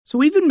So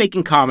we've been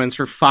making Commons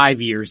for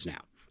 5 years now.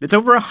 It's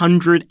over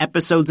 100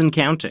 episodes and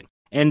counting.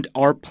 And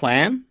our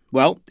plan?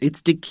 Well,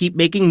 it's to keep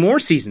making more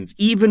seasons,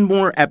 even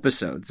more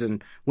episodes.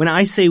 And when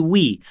I say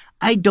we,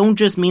 I don't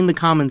just mean the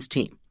Commons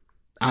team.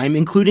 I'm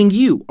including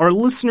you, our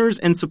listeners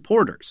and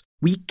supporters.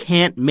 We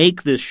can't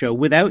make this show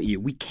without you.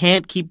 We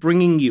can't keep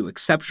bringing you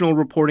exceptional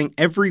reporting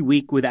every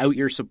week without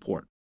your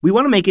support. We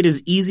want to make it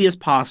as easy as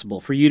possible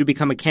for you to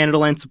become a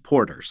Canadaland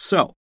supporter.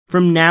 So,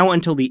 from now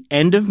until the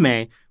end of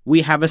May,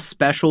 we have a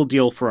special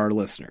deal for our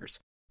listeners.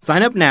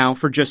 Sign up now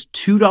for just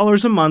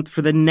 $2 a month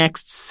for the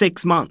next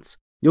 6 months.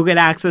 You'll get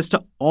access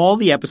to all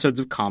the episodes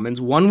of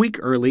Commons 1 week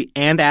early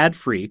and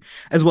ad-free,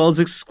 as well as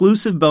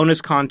exclusive bonus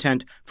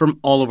content from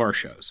all of our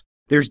shows.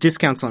 There's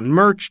discounts on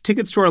merch,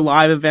 tickets to our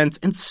live events,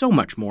 and so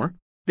much more.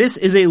 This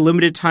is a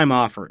limited time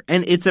offer,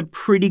 and it's a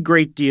pretty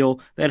great deal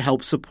that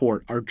helps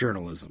support our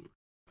journalism.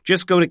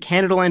 Just go to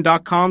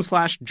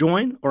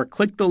Canadaland.com/join or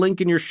click the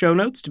link in your show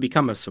notes to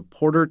become a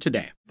supporter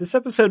today. This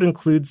episode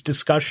includes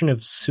discussion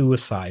of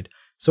suicide,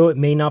 so it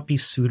may not be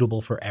suitable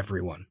for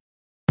everyone.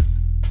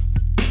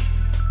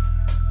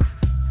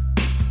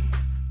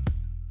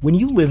 When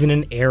you live in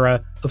an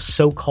era of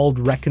so-called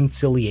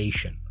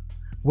reconciliation,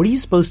 what are you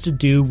supposed to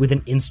do with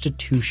an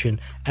institution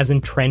as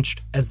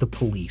entrenched as the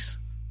police?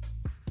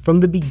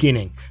 From the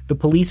beginning, the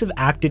police have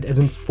acted as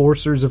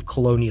enforcers of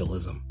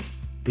colonialism.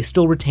 They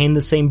still retain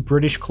the same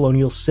British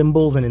colonial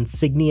symbols and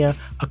insignia,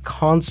 a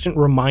constant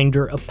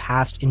reminder of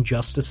past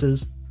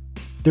injustices.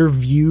 They're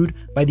viewed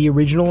by the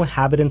original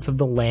inhabitants of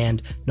the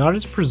land not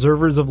as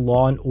preservers of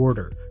law and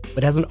order,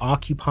 but as an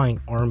occupying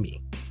army.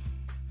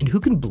 And who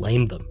can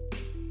blame them?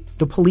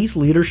 The police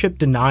leadership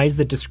denies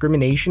that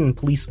discrimination and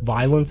police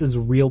violence is a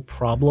real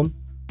problem.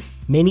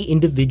 Many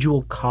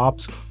individual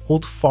cops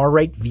hold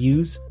far-right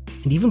views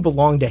and even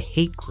belong to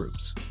hate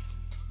groups.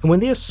 And when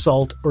they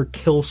assault or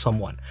kill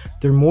someone,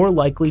 they're more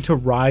likely to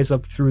rise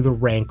up through the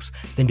ranks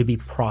than to be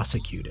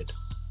prosecuted.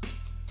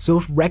 So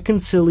if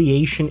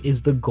reconciliation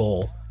is the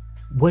goal,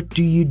 what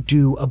do you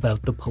do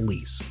about the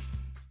police?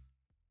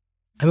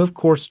 I'm of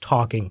course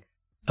talking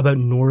about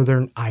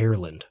Northern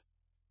Ireland.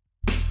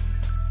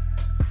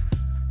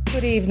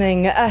 Good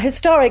evening. A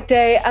historic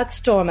day at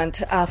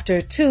Stormont.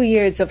 After 2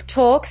 years of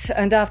talks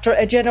and after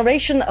a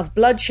generation of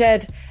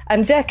bloodshed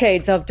and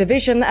decades of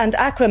division and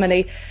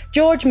acrimony,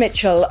 George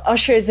Mitchell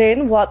ushers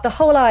in what the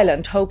whole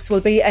island hopes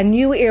will be a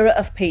new era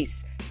of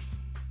peace.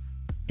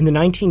 In the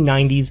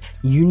 1990s,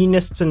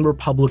 Unionists and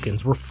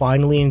Republicans were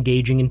finally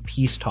engaging in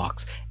peace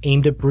talks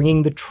aimed at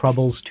bringing the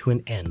Troubles to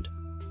an end.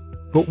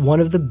 But one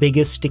of the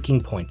biggest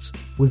sticking points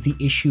was the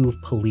issue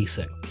of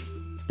policing.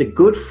 The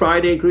Good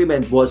Friday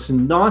Agreement was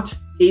not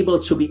able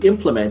to be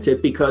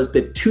implemented because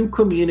the two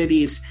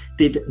communities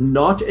did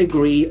not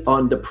agree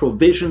on the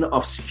provision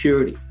of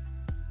security.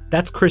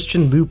 That's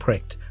Christian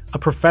Leuprecht, a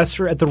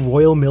professor at the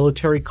Royal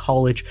Military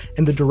College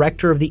and the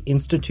director of the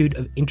Institute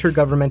of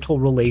Intergovernmental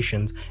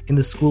Relations in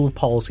the School of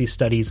Policy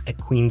Studies at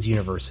Queen's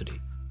University.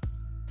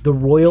 The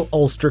Royal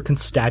Ulster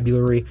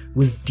Constabulary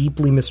was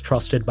deeply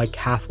mistrusted by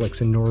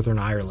Catholics in Northern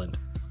Ireland.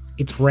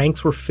 Its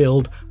ranks were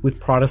filled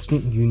with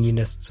Protestant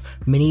Unionists,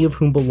 many of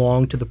whom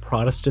belonged to the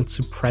Protestant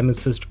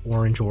supremacist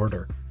Orange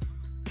Order.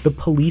 The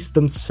police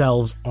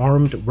themselves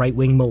armed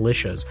right-wing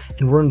militias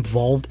and were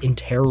involved in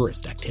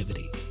terrorist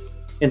activity.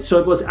 And so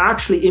it was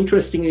actually,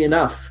 interestingly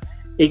enough,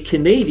 a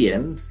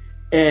Canadian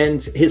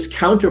and his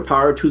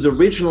counterpart, who's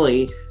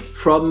originally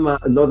from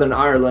Northern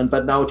Ireland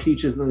but now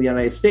teaches in the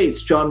United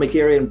States, John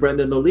McGarry and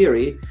Brendan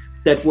O'Leary,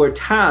 that were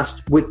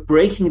tasked with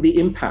breaking the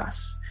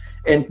impasse.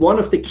 And one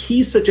of the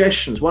key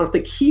suggestions, one of the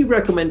key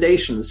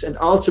recommendations, and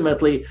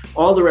ultimately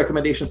all the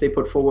recommendations they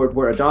put forward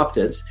were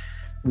adopted,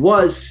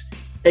 was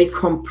a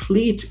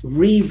complete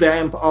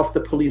revamp of the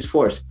police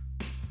force.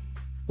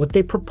 What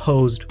they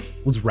proposed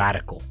was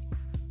radical.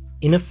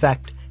 In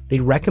effect, they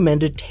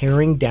recommended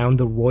tearing down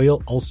the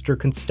Royal Ulster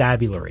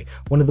Constabulary,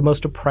 one of the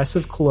most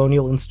oppressive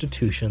colonial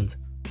institutions,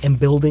 and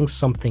building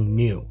something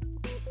new,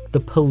 the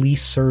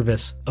Police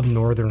Service of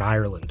Northern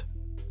Ireland.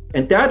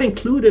 And that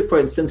included, for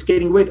instance,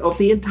 getting rid of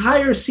the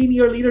entire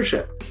senior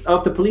leadership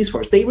of the police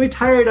force. They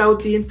retired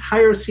out the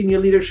entire senior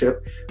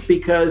leadership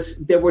because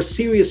there were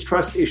serious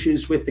trust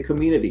issues with the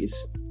communities.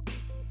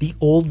 The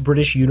old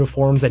British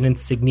uniforms and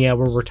insignia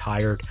were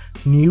retired.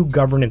 New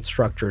governance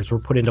structures were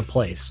put into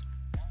place.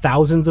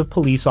 Thousands of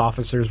police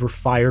officers were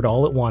fired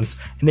all at once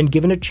and then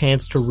given a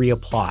chance to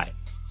reapply.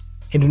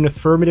 And an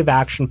affirmative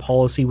action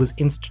policy was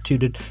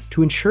instituted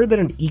to ensure that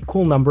an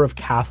equal number of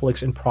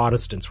Catholics and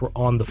Protestants were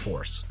on the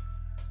force.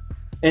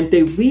 And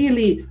they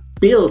really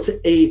built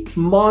a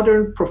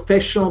modern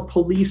professional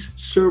police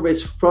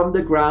service from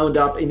the ground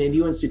up in a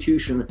new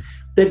institution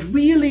that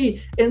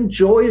really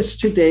enjoys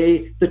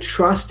today the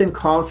trust and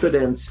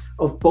confidence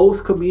of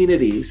both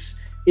communities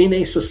in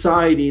a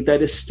society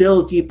that is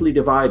still deeply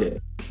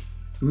divided.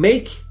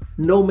 Make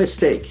no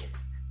mistake,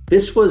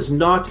 this was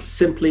not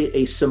simply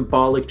a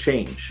symbolic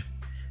change.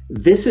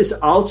 This is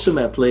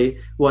ultimately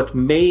what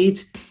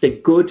made the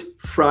Good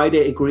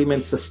Friday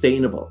Agreement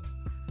sustainable.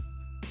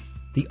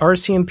 The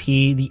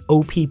RCMP, the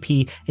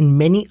OPP, and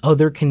many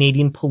other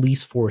Canadian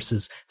police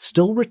forces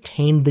still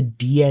retain the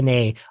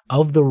DNA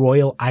of the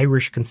Royal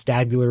Irish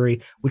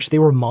Constabulary, which they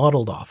were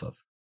modeled off of.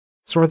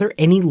 So are there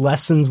any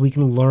lessons we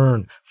can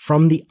learn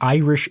from the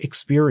Irish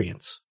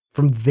experience,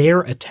 from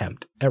their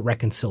attempt at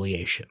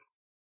reconciliation?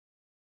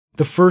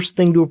 The first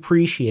thing to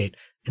appreciate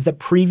is that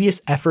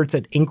previous efforts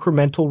at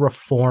incremental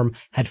reform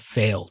had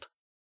failed.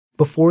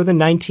 Before the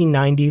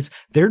 1990s,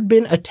 there'd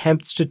been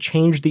attempts to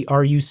change the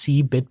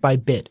RUC bit by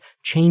bit,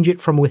 change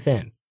it from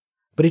within.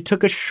 But it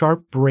took a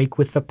sharp break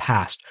with the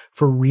past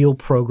for real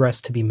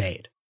progress to be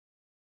made.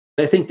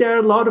 I think there are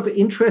a lot of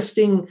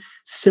interesting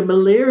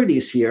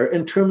similarities here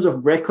in terms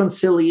of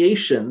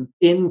reconciliation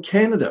in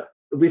Canada.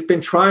 We've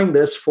been trying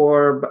this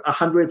for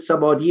 100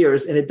 some odd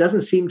years, and it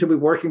doesn't seem to be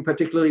working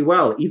particularly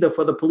well, either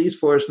for the police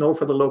force nor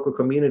for the local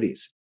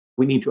communities.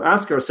 We need to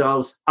ask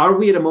ourselves, are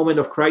we at a moment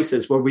of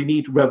crisis where we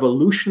need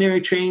revolutionary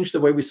change the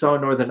way we saw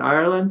in Northern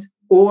Ireland?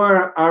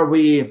 Or are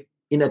we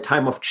in a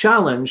time of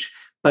challenge,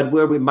 but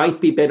where we might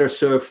be better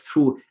served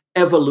through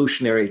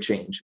evolutionary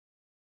change?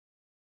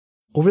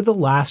 Over the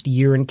last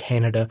year in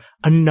Canada,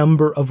 a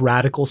number of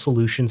radical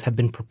solutions have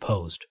been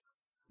proposed.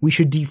 We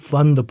should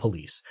defund the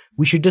police.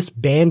 We should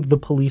disband the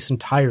police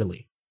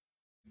entirely.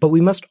 But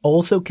we must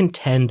also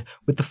contend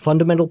with the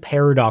fundamental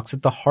paradox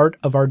at the heart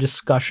of our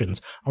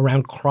discussions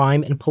around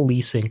crime and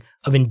policing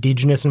of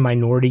Indigenous and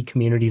minority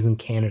communities in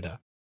Canada.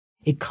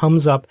 It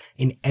comes up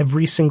in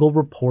every single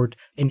report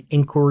and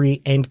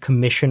inquiry and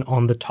commission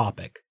on the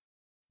topic.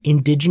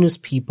 Indigenous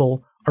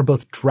people are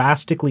both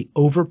drastically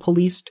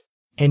over-policed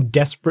and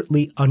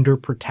desperately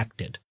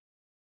underprotected.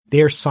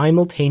 They are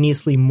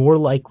simultaneously more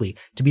likely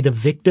to be the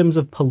victims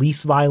of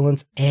police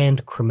violence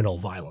and criminal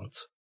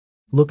violence.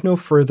 Look no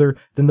further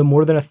than the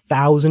more than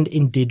 1,000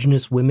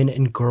 Indigenous women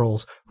and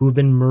girls who have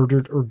been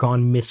murdered or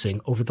gone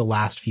missing over the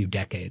last few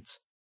decades.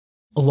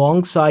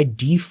 Alongside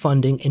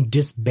defunding and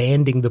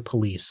disbanding the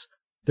police,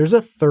 there's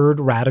a third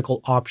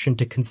radical option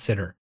to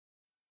consider.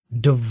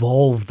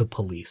 Devolve the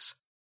police.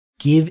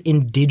 Give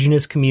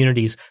Indigenous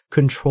communities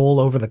control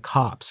over the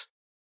cops.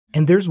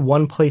 And there's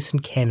one place in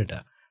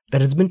Canada that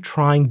has been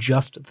trying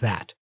just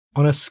that,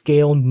 on a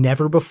scale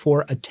never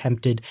before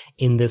attempted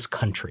in this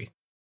country.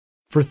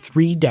 For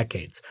 3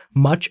 decades,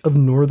 much of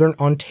Northern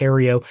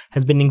Ontario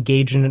has been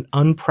engaged in an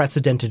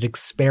unprecedented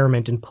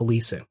experiment in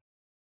policing.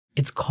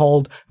 It's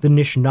called the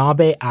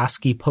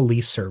Anishinaabe-Aski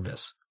Police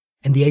Service,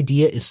 and the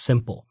idea is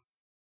simple.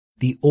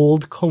 The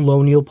old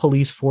colonial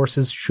police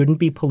forces shouldn't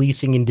be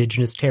policing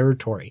Indigenous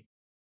territory.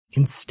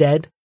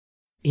 Instead,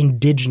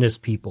 Indigenous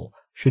people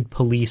should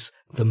police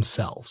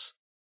themselves.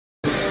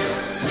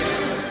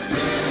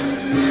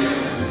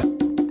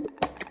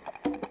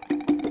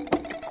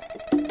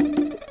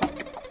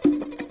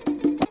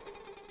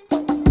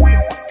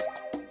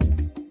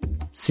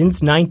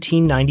 Since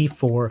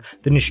 1994,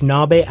 the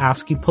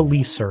Anishinaabe-Aski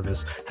Police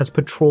Service has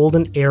patrolled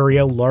an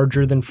area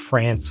larger than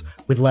France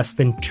with less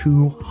than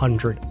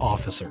 200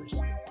 officers.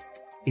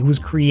 It was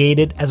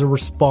created as a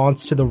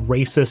response to the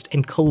racist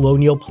and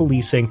colonial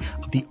policing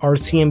of the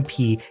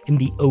RCMP and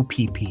the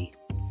OPP.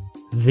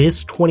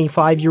 This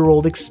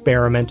 25-year-old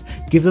experiment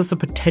gives us a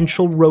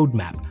potential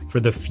roadmap for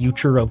the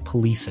future of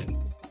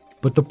policing.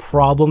 But the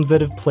problems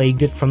that have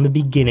plagued it from the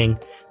beginning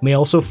may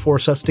also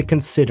force us to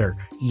consider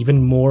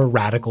even more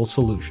radical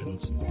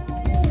solutions.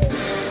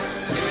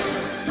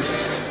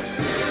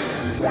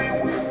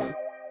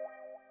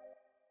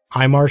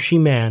 I'm Archie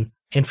Mann,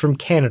 and from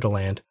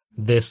Canadaland,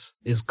 this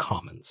is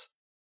Commons.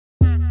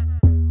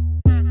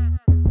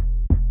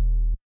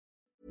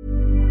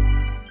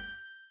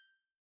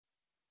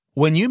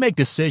 When you make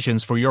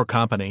decisions for your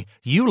company,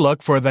 you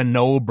look for the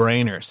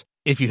no-brainers.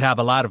 If you have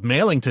a lot of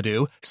mailing to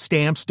do,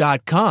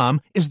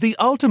 Stamps.com is the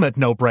ultimate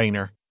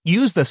no-brainer.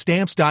 Use the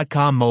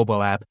Stamps.com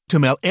mobile app to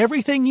mail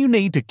everything you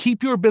need to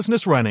keep your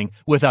business running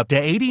with up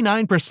to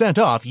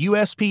 89% off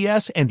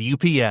USPS and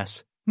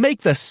UPS.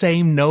 Make the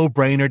same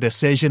no-brainer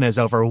decision as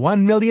over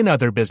 1 million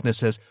other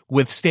businesses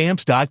with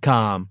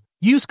Stamps.com.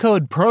 Use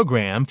code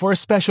PROGRAM for a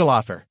special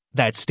offer.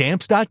 That's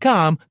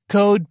Stamps.com,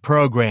 code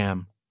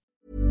PROGRAM.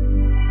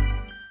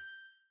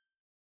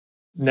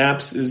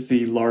 NAPS is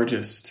the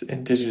largest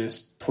Indigenous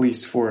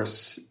police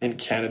force in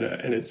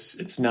Canada, and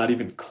it's not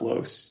even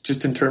close.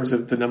 Just in terms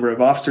of the number of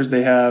officers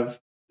they have,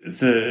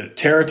 the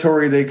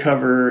territory they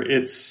cover,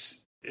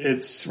 it's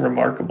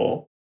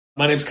remarkable.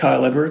 My name's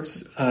Kyle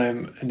Edwards.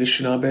 I'm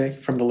Anishinaabe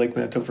from the Lake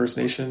Manitou First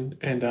Nation,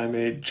 and I'm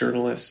a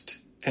journalist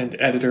and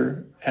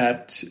editor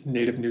at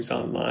Native News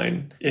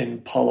Online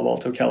in Palo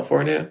Alto,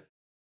 California.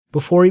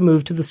 Before he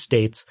moved to the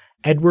States,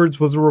 Edwards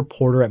was a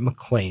reporter at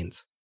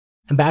Maclean's.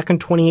 And back in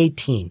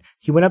 2018,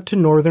 he went up to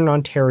Northern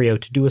Ontario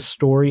to do a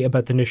story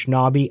about the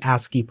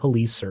Anishinaabe-Aski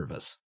Police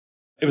Service.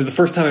 It was the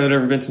first time I'd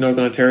ever been to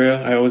Northern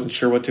Ontario. I wasn't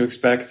sure what to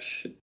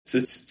expect. It's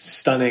a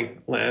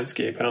stunning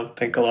landscape. I don't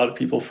think a lot of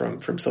people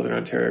from Southern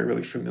Ontario are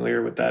really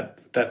familiar with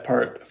that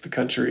part of the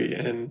country.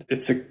 And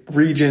it's a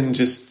region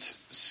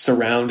just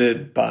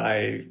surrounded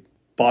by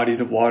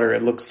bodies of water.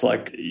 It looks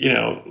like,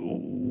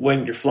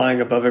 when you're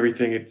flying above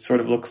everything, it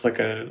sort of looks like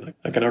an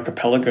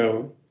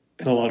archipelago.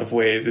 in a lot of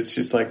ways. It's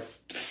just like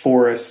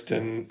forest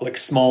and like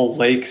small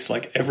lakes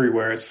like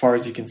everywhere as far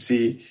as you can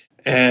see.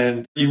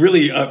 And you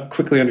really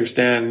quickly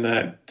understand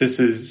that this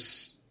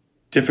is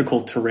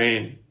difficult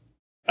terrain.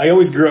 I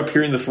always grew up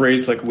hearing the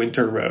phrase like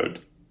winter road.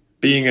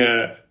 Being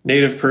a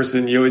native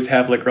person, you always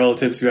have like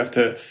relatives who have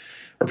to,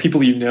 or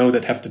people you know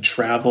that have to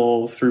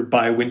travel through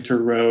by winter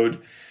road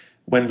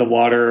when the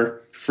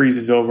water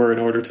freezes over in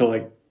order to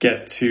like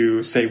get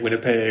to, say,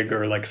 Winnipeg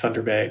or like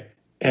Thunder Bay.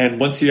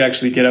 And once you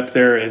actually get up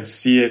there and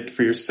see it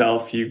for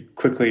yourself, you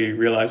quickly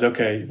realize,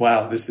 okay,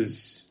 wow, this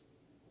is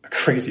a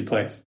crazy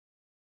place.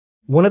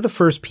 One of the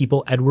first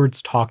people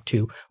Edwards talked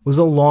to was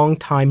a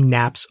longtime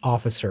NAPS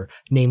officer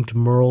named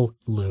Merle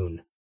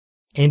Loon.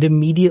 And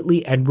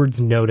immediately Edwards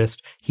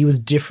noticed he was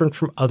different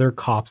from other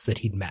cops that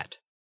he'd met.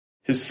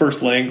 His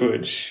first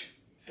language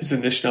is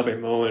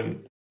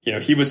Anishinaabemowin. You know,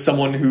 he was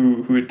someone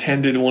who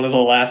attended one of the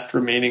last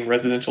remaining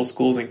residential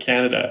schools in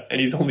Canada, and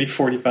he's only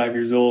 45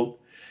 years old.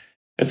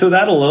 And so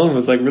that alone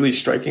was like really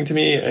striking to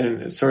me,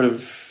 and it sort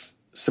of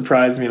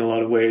surprised me in a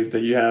lot of ways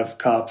that you have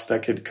cops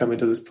that could come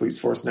into this police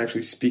force and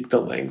actually speak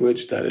the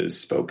language that is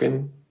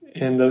spoken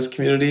in those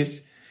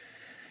communities.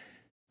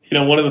 You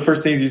know, one of the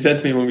first things he said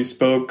to me when we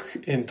spoke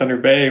in Thunder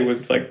Bay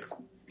was like,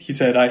 he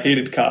said, I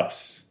hated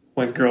cops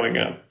when growing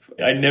up.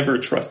 I never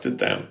trusted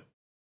them.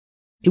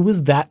 It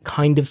was that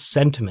kind of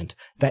sentiment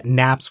that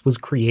NAPS was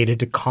created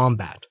to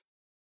combat.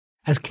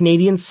 As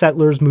Canadian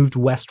settlers moved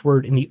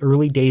westward in the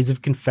early days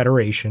of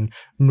Confederation,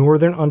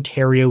 Northern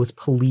Ontario was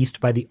policed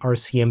by the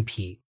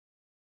RCMP.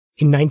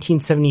 In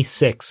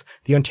 1976,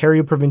 the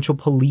Ontario Provincial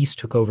Police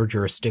took over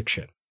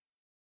jurisdiction.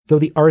 Though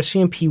the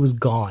RCMP was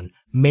gone,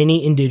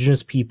 many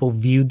Indigenous people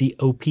viewed the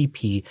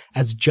OPP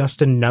as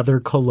just another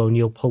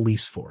colonial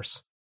police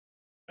force.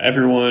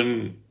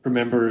 Everyone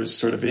remembers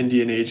sort of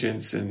Indian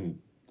agents and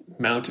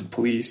mounted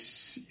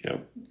police, you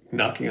know,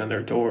 knocking on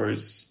their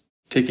doors,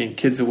 taking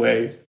kids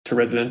away to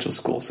residential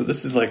school. So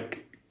this is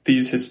like,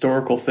 these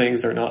historical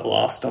things are not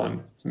lost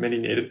on many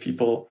Native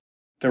people.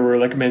 There were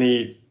like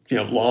many, you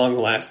know,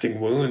 long-lasting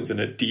wounds and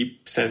a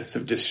deep sense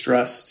of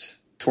distrust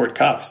toward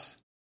cops.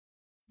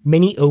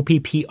 Many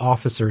OPP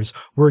officers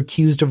were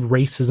accused of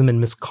racism and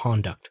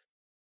misconduct.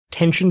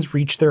 Tensions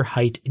reached their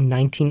height in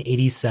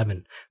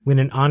 1987 when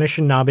an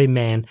Anishinaabe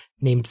man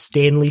named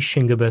Stanley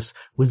Shingabus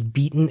was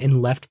beaten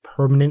and left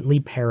permanently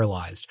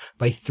paralyzed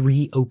by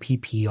 3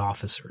 OPP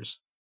officers.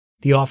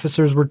 The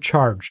officers were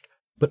charged,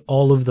 but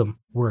all of them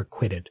were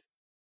acquitted.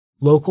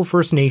 Local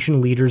First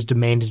Nation leaders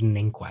demanded an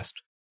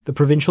inquest. The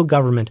provincial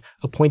government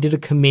appointed a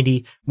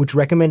committee which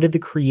recommended the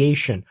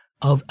creation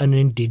of an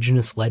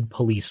Indigenous-led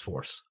police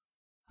force.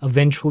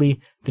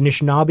 Eventually, the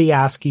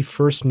Anishinaabe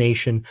First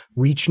Nation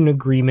reached an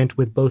agreement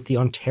with both the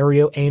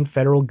Ontario and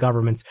federal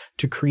governments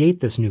to create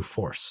this new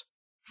force.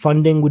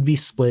 Funding would be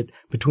split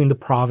between the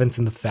province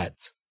and the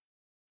feds.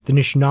 The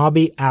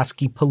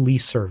Anishinaabe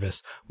Police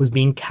Service was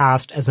being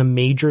cast as a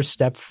major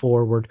step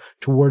forward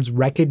towards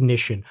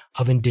recognition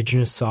of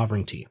Indigenous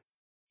sovereignty.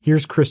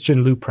 Here's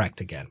Christian Leuprecht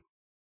again.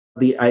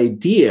 The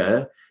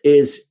idea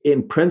is,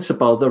 in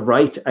principle, the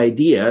right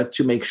idea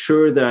to make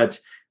sure that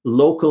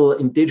local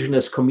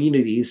Indigenous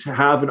communities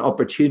have an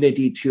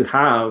opportunity to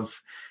have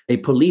a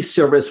police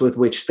service with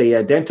which they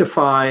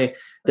identify,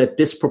 that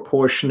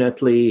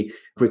disproportionately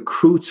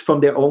recruits from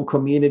their own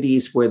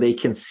communities, where they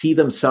can see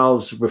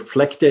themselves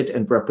reflected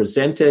and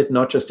represented,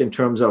 not just in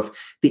terms of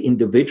the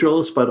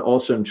individuals, but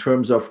also in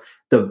terms of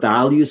the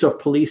values of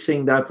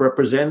policing that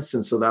represents.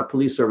 And so that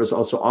police service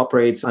also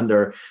operates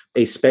under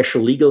a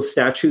special legal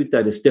statute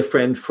that is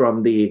different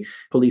from the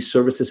Police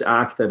Services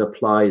Act that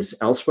applies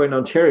elsewhere in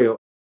Ontario.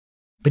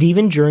 But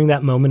even during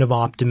that moment of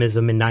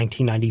optimism in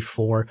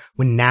 1994,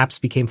 when NAPS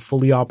became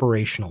fully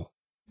operational,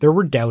 there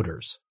were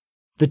doubters.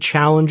 The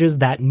challenges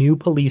that new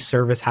police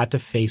service had to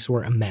face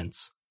were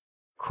immense.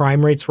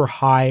 Crime rates were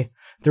high,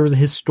 there was a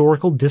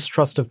historical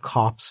distrust of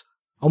cops,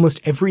 almost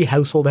every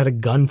household had a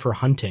gun for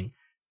hunting,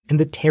 and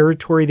the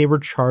territory they were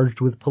charged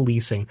with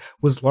policing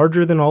was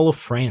larger than all of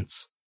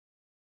France.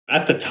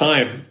 At the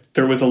time,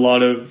 there was a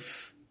lot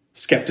of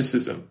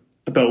skepticism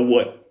about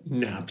what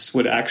NAPS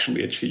would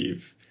actually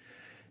achieve.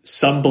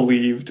 Some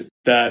believed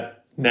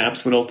that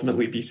NAPS would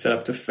ultimately be set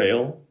up to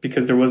fail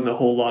because there wasn't a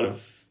whole lot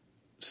of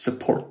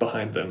support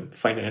behind them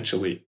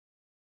financially.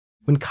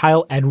 When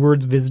Kyle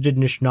Edwards visited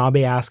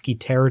Anishinaabe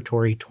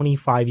territory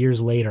 25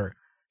 years later,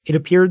 it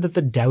appeared that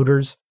the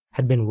doubters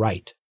had been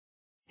right.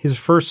 His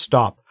first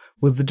stop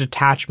was the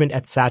detachment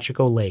at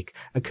Sachiko Lake,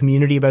 a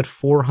community about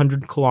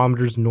 400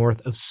 kilometers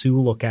north of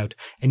Sioux Lookout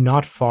and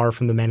not far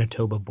from the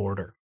Manitoba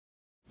border.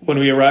 When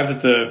we arrived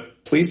at the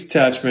police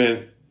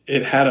detachment,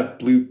 it had a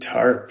blue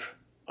tarp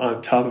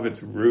on top of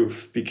its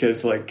roof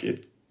because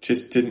it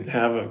just didn't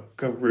have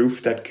a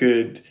roof that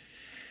could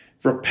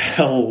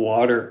repel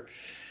water.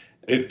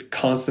 It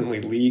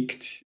constantly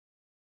leaked.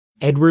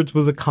 Edwards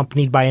was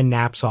accompanied by a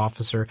NAPS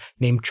officer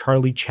named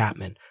Charlie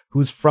Chapman, who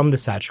was from the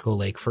Sachiko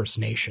Lake First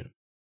Nation.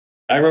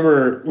 I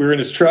remember we were in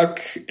his truck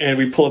and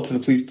we pull up to the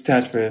police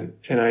detachment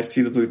and I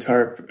see the blue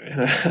tarp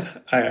and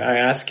I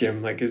ask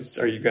him, are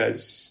you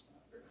guys,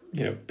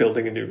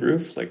 building a new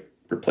roof?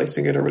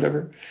 replacing it or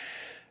whatever.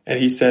 And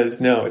he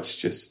says, no, it's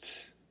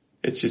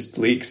just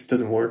leaks. It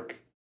doesn't work.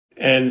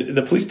 And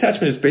the police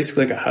detachment is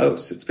basically like a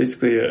house. It's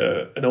basically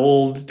an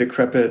old,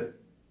 decrepit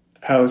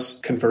house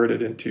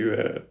converted into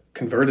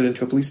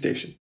a police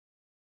station.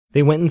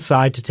 They went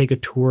inside to take a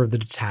tour of the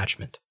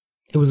detachment.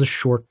 It was a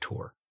short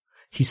tour.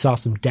 He saw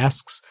some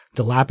desks,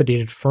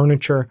 dilapidated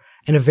furniture,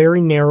 and a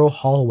very narrow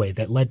hallway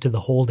that led to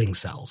the holding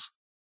cells.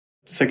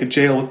 It's like a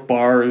jail with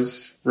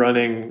bars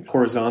running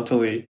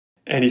horizontally.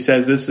 And he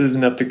says this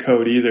isn't up to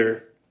code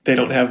either. They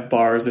don't have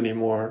bars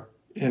anymore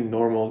in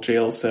normal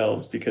jail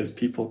cells because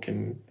people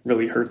can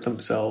really hurt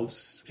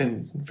themselves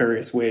in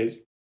various ways.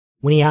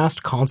 When he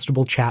asked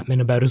Constable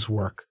Chapman about his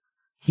work,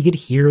 he could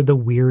hear the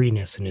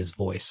weariness in his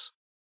voice.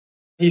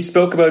 He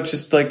spoke about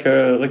just like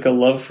a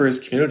love for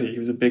his community. He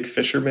was a big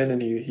fisherman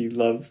and he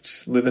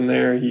loved living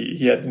there.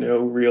 He had no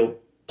real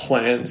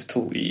plans to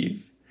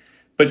leave.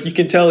 But you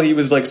can tell he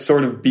was like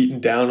sort of beaten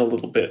down a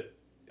little bit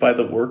by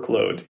the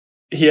workload.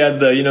 He had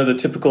the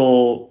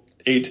typical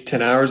 8 to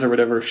 10 hours or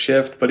whatever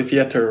shift, but if he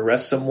had to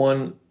arrest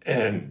someone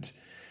and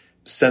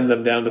send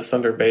them down to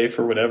Thunder Bay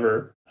for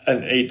whatever,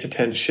 an 8 to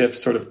 10 shift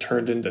sort of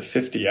turned into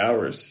 50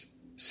 hours.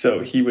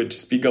 So he would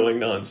just be going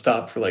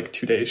nonstop for like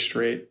 2 days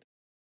straight.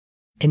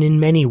 And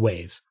in many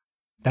ways,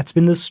 that's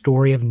been the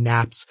story of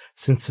NAPS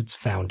since its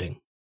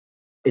founding.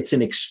 It's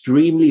an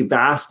extremely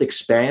vast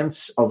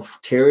expanse of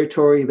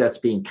territory that's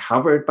being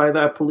covered by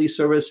that police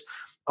service,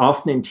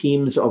 often in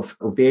teams of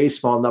a very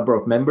small number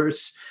of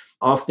members,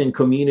 often in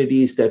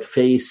communities that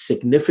face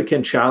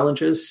significant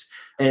challenges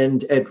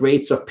and at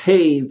rates of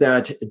pay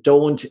that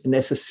don't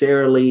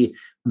necessarily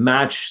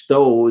match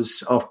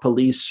those of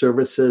police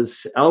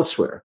services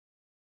elsewhere.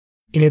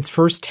 In its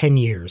first 10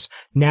 years,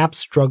 NAPS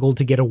struggled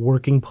to get a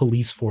working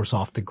police force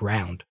off the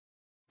ground.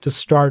 To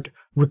start,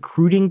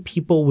 recruiting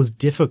people was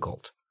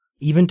difficult.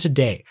 Even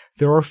today,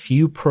 there are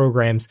few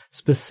programs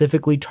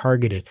specifically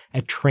targeted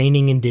at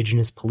training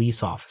Indigenous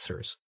police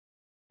officers.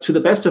 To the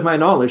best of my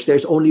knowledge,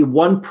 there's only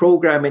one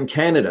program in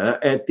Canada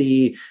at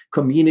the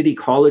community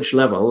college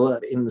level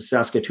in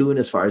Saskatoon,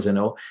 as far as I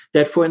know,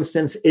 that, for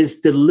instance,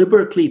 is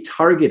deliberately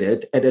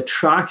targeted at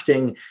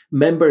attracting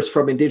members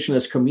from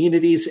Indigenous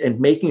communities and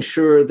making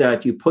sure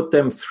that you put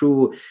them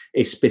through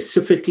a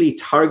specifically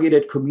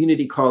targeted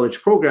community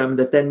college program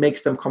that then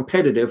makes them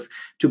competitive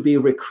to be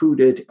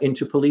recruited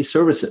into police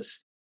services.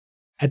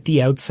 At the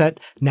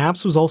outset,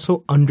 NAPS was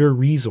also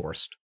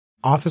under-resourced.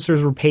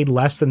 Officers were paid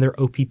less than their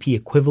OPP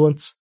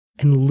equivalents,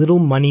 and little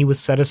money was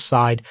set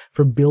aside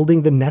for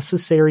building the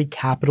necessary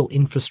capital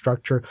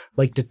infrastructure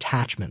like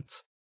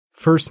detachments.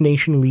 First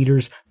Nation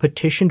leaders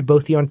petitioned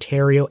both the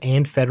Ontario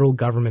and federal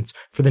governments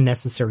for the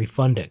necessary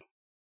funding.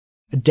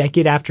 A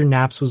decade after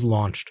NAPS was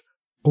launched,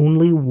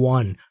 only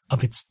one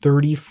of its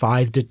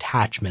 35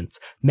 detachments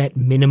met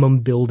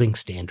minimum building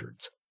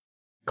standards.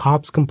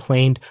 Cops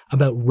complained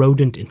about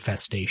rodent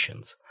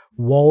infestations,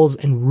 walls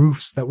and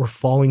roofs that were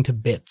falling to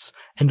bits,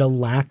 and a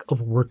lack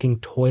of working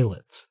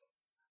toilets.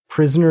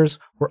 Prisoners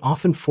were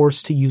often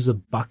forced to use a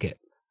bucket,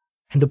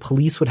 and the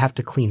police would have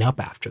to clean up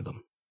after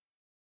them.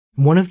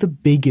 One of the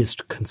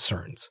biggest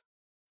concerns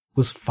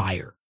was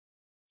fire.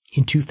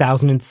 In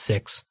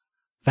 2006,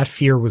 that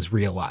fear was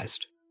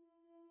realized.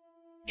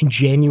 In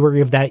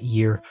January of that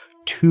year,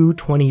 two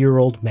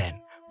 20-year-old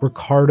men,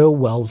 Ricardo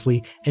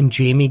Wellesley and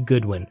Jamie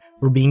Goodwin,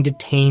 were being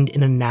detained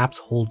in a NAPS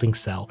holding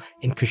cell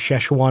in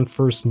Kashechewan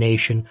First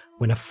Nation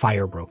when a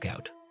fire broke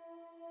out.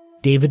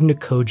 David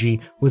Nkoji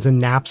was a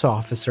NAPS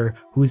officer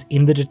who was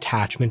in the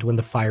detachment when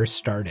the fire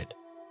started.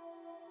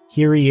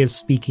 Here he is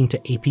speaking to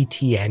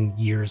APTN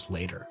years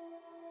later.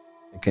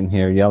 I can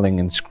hear yelling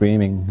and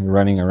screaming,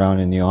 running around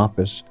in the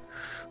office.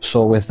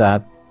 So with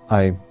that,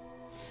 I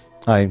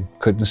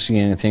couldn't see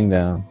anything.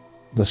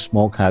 The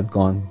smoke had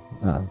gone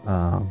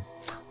a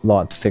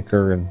lot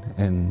thicker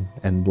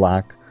and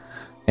black.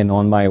 And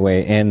on my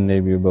way in,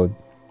 maybe about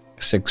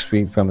 6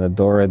 feet from the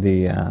door,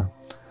 the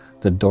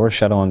door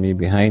shut on me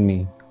behind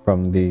me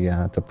from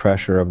the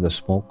pressure of the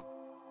smoke.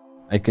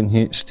 I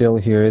can still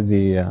hear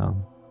the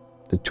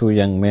two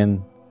young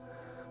men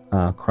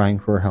crying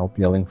for help,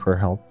 yelling for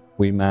help.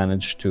 We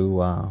managed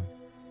to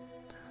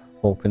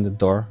open the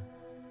door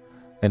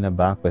in the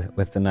back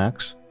with an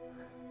axe.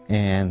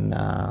 And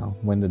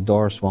when the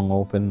door swung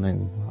open,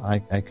 and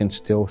I can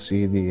still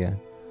see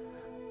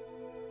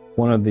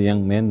one of the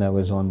young men that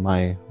was on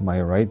my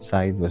right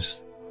side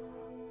was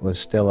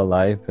still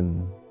alive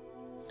and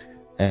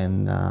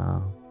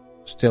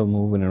still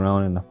moving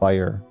around in the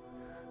fire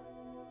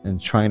and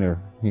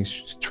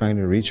he's trying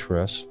to reach for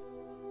us,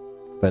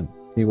 but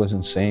he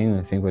wasn't saying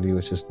anything, but he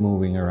was just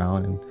moving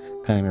around and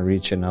kind of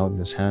reaching out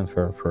his hand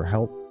for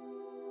help.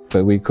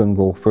 But we couldn't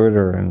go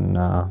further, and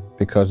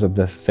because of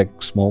the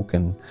thick smoke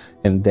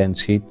and dense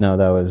heat now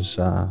that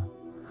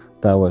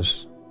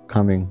was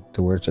coming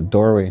towards the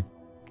doorway.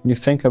 You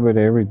think of it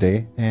every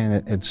day,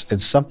 and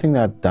it's something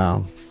that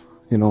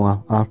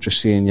after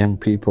seeing young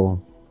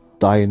people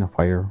die in a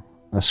fire,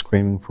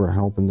 screaming for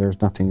help, and there's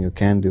nothing you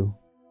can do.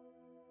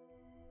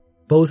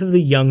 Both of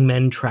the young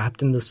men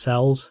trapped in the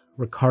cells,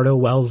 Ricardo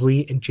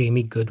Wellesley and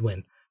Jamie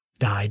Goodwin,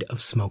 died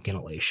of smoke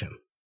inhalation.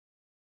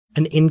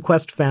 An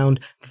inquest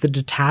found that the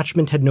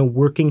detachment had no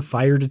working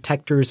fire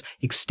detectors,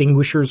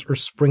 extinguishers, or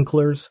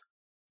sprinklers.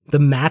 The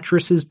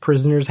mattresses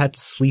prisoners had to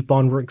sleep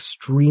on were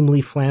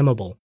extremely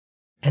flammable,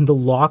 and the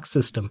lock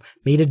system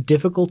made it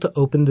difficult to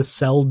open the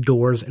cell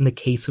doors in the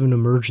case of an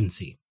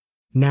emergency.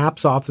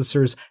 Knapp's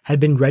officers had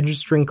been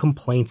registering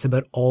complaints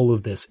about all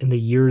of this in the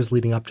years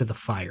leading up to the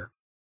fire.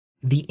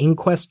 The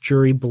inquest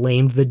jury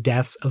blamed the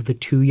deaths of the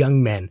two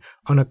young men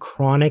on a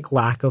chronic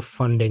lack of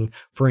funding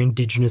for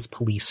Indigenous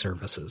police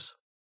services.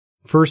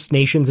 First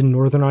Nations in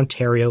Northern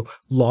Ontario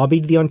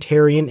lobbied the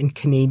Ontarian and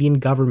Canadian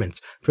governments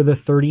for the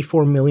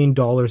 $34 million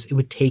it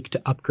would take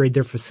to upgrade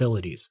their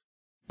facilities,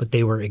 but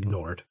they were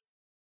ignored.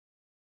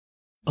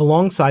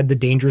 Alongside the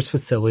dangerous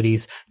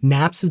facilities,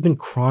 Knapp's has been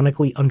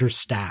chronically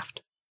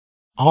understaffed.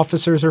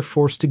 Officers are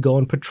forced to go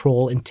on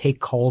patrol and take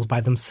calls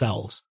by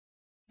themselves,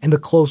 and the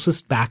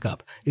closest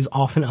backup is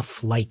often a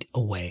flight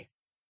away.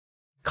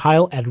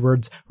 Kyle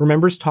Edwards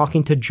remembers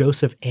talking to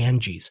Joseph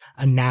Angies,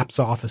 a Knapp's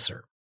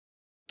officer.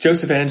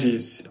 Joseph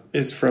Angies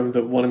is from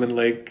the Wunnamin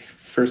Lake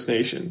First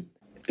Nation.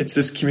 It's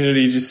this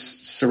community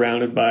just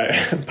surrounded by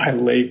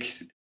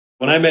lakes.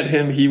 When I met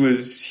him, he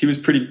was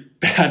pretty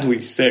badly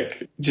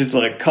sick, just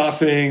like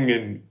coughing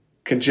and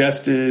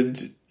congested.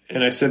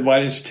 And I said, "Why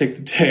didn't you take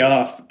the day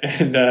off?"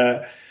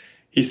 And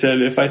he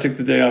said, "If I took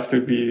the day off,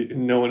 there'd be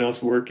no one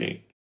else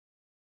working."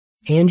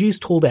 Angies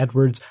told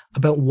Edwards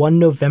about one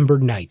November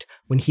night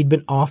when he'd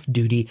been off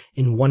duty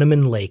in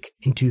Wunnamin Lake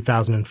in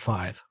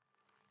 2005.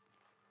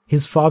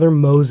 His father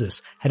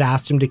Moses had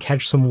asked him to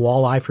catch some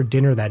walleye for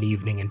dinner that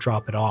evening and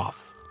drop it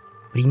off,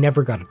 but he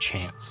never got a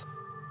chance.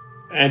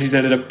 Angies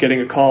ended up getting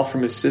a call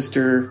from his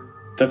sister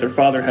that their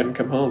father hadn't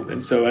come home,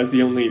 and so as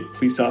the only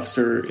police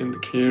officer in the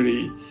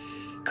community,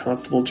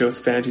 Constable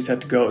Joseph Angies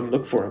had to go and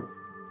look for him.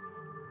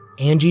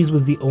 Angies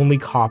was the only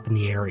cop in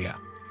the area.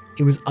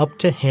 It was up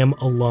to him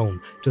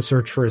alone to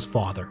search for his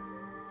father.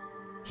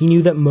 He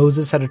knew that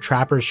Moses had a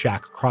trapper's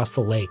shack across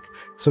the lake,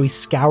 so he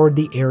scoured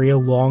the area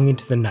long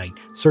into the night,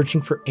 searching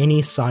for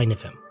any sign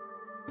of him.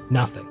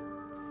 Nothing.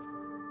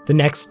 The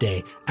next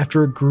day,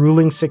 after a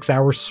grueling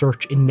 6-hour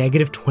search in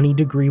negative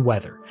 20-degree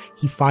weather,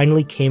 he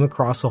finally came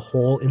across a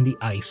hole in the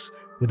ice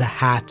with a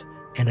hat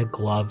and a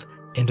glove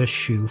and a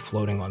shoe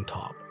floating on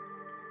top.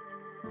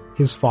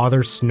 His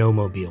father's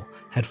snowmobile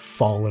had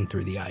fallen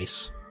through the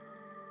ice.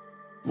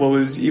 What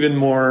was even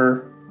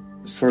more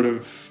sort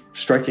of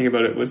striking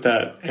about it was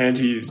that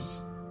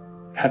Angies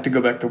had to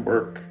go back to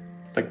work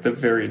like the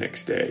very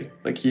next day.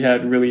 Like he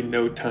had really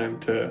no time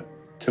to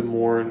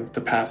mourn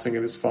the passing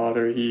of his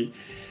father. He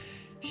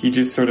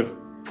just sort of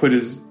put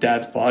his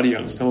dad's body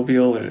on a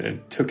snowmobile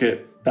and took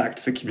it back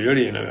to the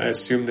community. And I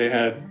assume they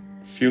had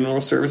funeral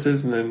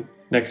services, and then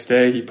next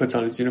day he puts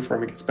on his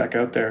uniform and gets back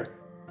out there.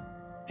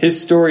 His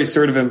story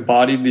sort of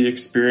embodied the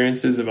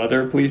experiences of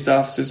other police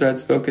officers I'd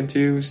spoken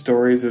to,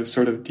 stories of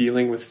sort of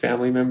dealing with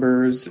family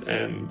members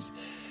and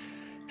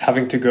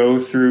having to go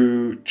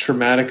through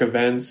traumatic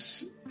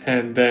events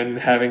and then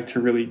having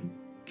to really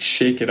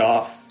shake it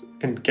off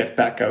and get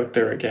back out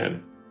there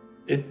again.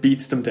 It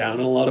beats them down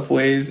in a lot of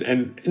ways,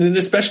 and it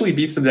especially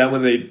beats them down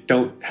when they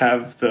don't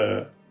have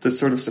the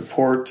sort of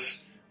support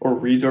or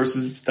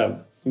resources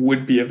that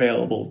would be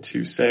available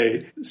to,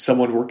 say,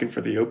 someone working for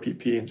the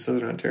OPP in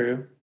Southern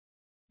Ontario.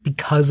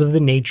 Because of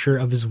the nature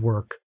of his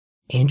work,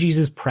 Angies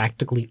is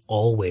practically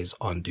always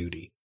on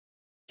duty.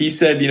 He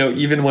said,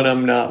 even when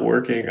I'm not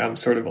working, I'm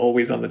sort of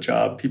always on the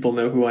job. People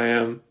know who I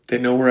am. They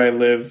know where I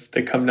live.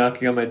 They come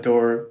knocking on my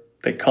door.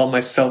 They call my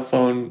cell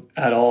phone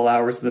at all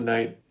hours of the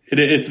night.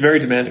 It's very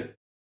demanding.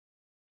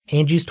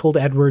 Angies told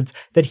Edwards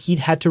that he'd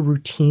had to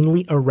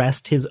routinely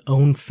arrest his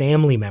own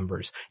family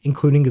members,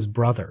 including his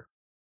brother.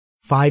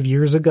 5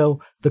 years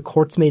ago, the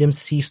courts made him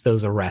cease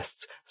those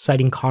arrests,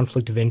 citing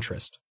conflict of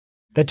interest.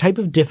 That type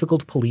of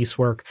difficult police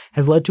work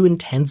has led to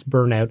intense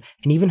burnout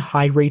and even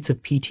high rates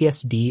of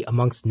PTSD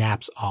amongst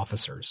Knapp's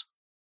officers.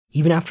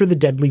 Even after the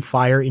deadly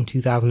fire in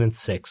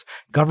 2006,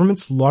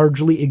 governments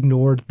largely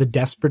ignored the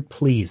desperate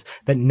pleas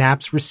that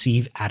Knapp's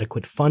receive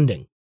adequate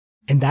funding,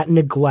 and that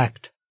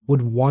neglect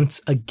would once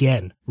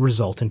again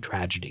result in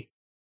tragedy.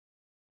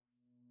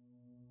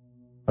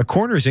 A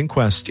coroner's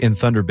inquest in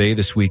Thunder Bay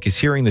this week is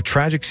hearing the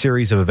tragic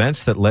series of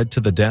events that led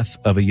to the death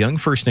of a young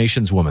First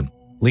Nations woman.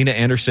 Lena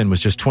Anderson was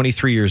just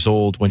 23 years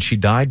old when she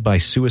died by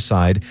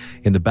suicide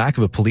in the back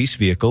of a police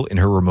vehicle in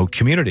her remote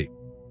community.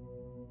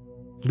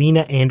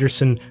 Lena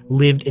Anderson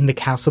lived in the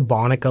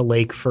Casablanca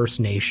Lake First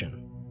Nation.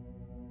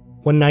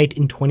 One night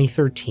in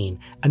 2013,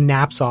 a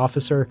Knapp's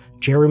officer,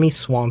 Jeremy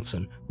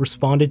Swanson,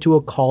 responded to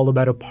a call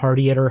about a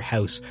party at her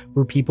house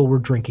where people were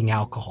drinking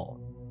alcohol.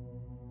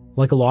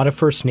 Like a lot of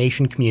First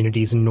Nation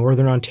communities in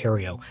Northern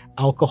Ontario,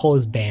 alcohol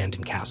is banned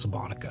in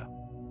Casablanca.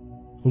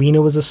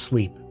 Lena was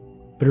asleep,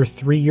 but her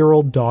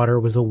 3-year-old daughter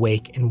was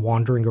awake and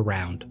wandering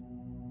around.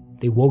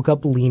 They woke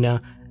up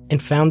Lena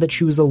and found that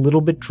she was a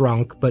little bit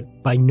drunk,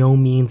 but by no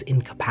means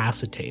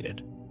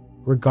incapacitated.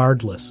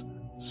 Regardless,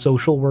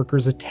 social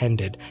workers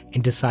attended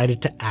and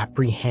decided to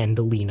apprehend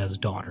Lena's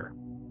daughter.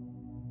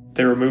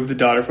 They removed the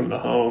daughter from the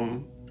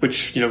home,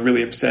 which,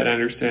 really upset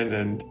Anderson.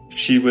 And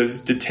she was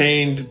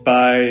detained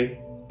by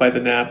the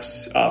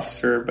NAPS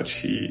officer, but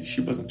she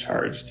wasn't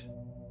charged.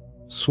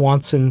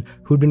 Swanson,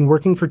 who'd been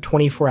working for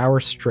 24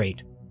 hours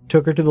straight,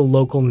 took her to the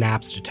local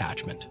NAPS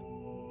detachment.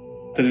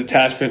 The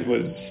detachment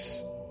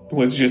was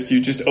just,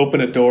 you just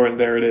open a door and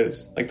there it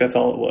is. Like, that's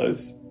all it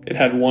was. It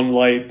had one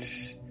light.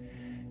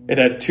 It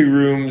had 2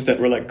 rooms that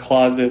were like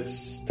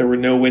closets. There were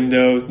no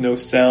windows, no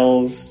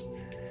cells.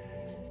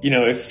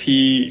 If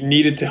he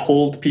needed to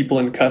hold people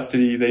in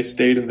custody, they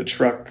stayed in the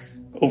truck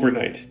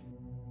overnight.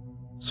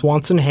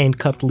 Swanson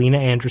handcuffed Lena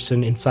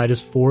Anderson inside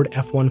his Ford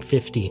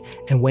F-150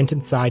 and went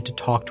inside to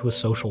talk to a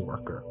social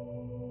worker.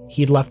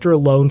 He had left her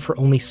alone for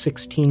only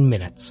 16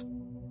 minutes,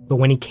 but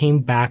when he came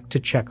back to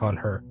check on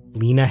her,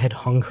 Lena had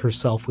hung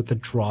herself with the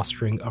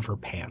drawstring of her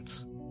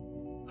pants.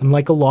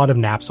 Unlike a lot of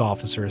NAPS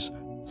officers,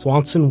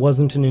 Swanson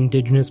wasn't an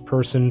Indigenous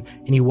person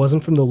and he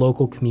wasn't from the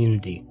local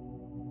community.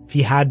 If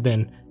he had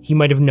been, he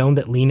might have known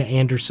that Lena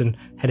Anderson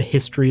had a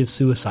history of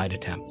suicide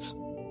attempts.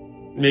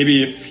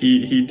 Maybe if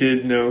he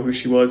did know who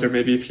she was, or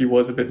maybe if he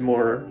was a bit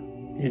more,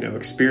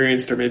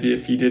 experienced, or maybe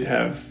if he did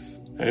have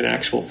an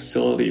actual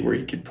facility where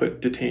he could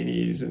put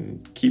detainees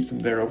and keep them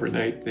there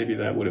overnight, maybe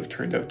that would have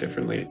turned out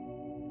differently.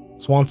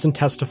 Swanson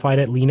testified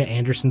at Lena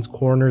Anderson's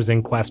coroner's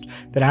inquest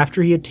that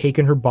after he had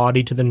taken her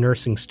body to the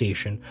nursing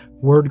station,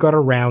 word got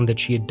around that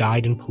she had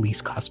died in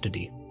police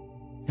custody,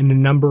 and a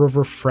number of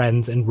her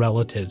friends and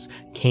relatives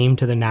came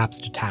to the NAPS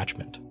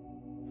detachment.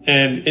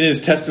 And in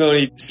his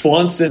testimony,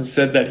 Swanson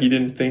said that he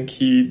didn't think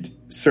he'd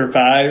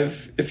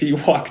survive if he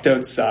walked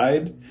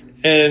outside.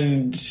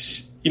 And,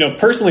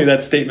 personally,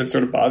 that statement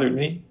sort of bothered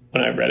me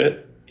when I read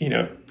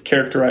it.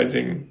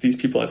 Characterizing these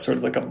people as sort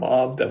of like a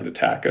mob that would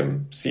attack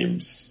him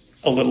seems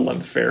a little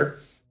unfair.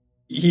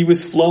 He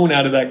was flown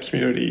out of that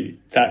community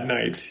that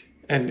night,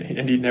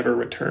 and he never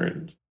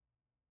returned.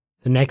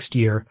 The next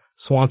year,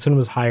 Swanson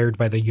was hired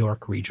by the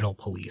York Regional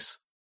Police.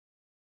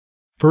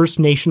 First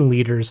Nation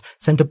leaders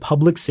sent a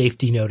public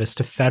safety notice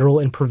to federal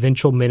and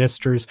provincial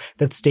ministers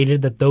that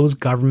stated that those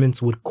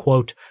governments would,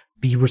 quote,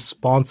 be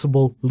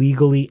responsible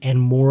legally and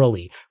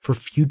morally for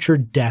future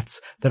deaths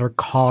that are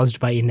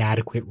caused by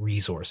inadequate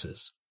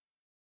resources.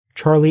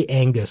 Charlie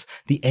Angus,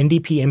 the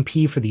NDP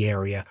MP for the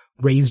area,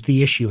 raised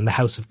the issue in the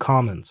House of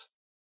Commons.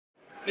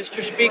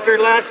 Mr. Speaker,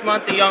 last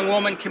month a young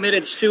woman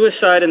committed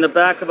suicide in the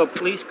back of a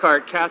police car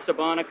at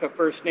Casablanca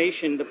First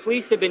Nation. The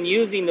police had been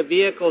using the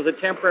vehicle as a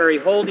temporary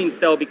holding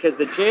cell because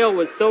the jail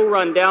was so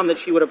run down that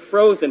she would have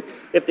frozen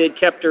if they'd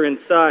kept her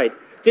inside.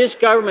 This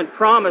government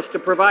promised to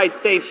provide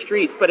safe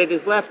streets, but it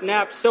has left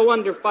NAPS so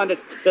underfunded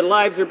that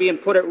lives are being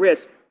put at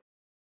risk.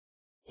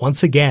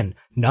 Once again,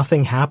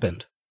 nothing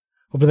happened.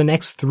 Over the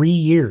next 3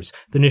 years,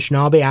 the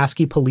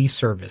Anishinaabe Police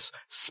Service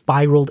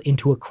spiraled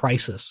into a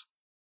crisis.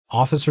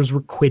 Officers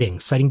were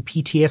quitting, citing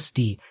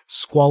PTSD,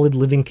 squalid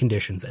living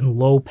conditions, and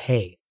low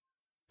pay.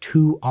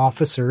 2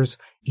 officers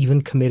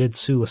even committed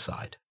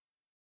suicide.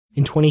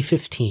 In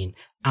 2015,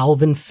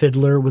 Alvin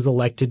Fiddler was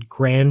elected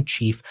Grand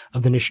Chief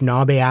of the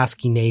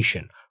Anishinaabe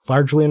Nation,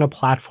 largely on a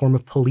platform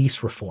of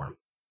police reform.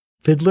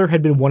 Fiddler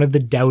had been one of the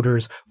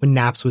doubters when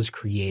NAPS was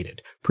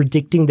created,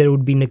 predicting that it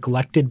would be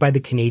neglected by the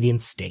Canadian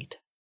state.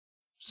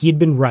 He had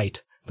been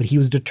right, but he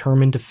was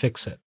determined to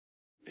fix it.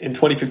 In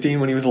 2015,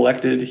 when he was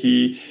elected,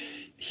 he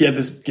had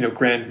this,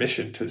 grand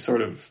mission to sort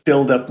of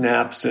build up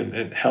NAPS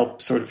and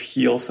help sort of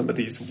heal some of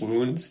these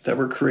wounds that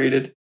were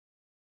created.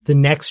 The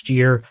next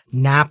year,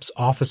 NAPS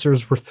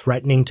officers were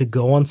threatening to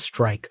go on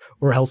strike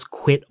or else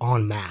quit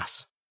en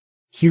masse.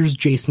 Here's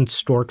Jason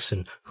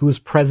Storkson, who was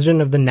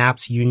president of the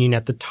NAPS union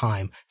at the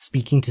time,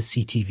 speaking to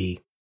CTV.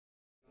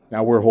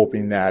 Now we're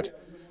hoping that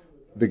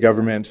the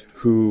government,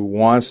 who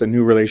wants a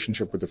new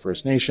relationship with the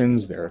First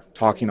Nations, they're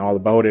talking all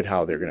about it,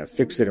 how they're going to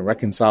fix it and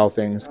reconcile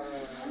things.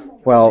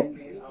 Well,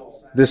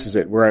 this is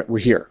it. We're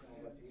here.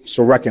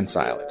 So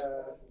reconcile it.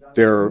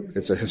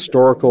 It's a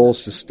historical,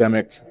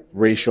 systemic,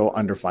 racial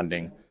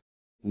underfunding.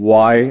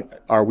 Why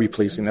are we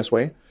policing this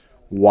way?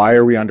 Why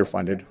are we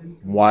underfunded?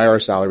 Why are our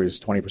salaries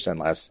 20%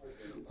 less?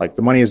 Like,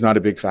 the money is not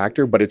a big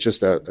factor, but it's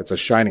just it's a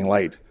shining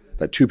light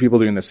that 2 people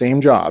doing the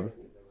same job,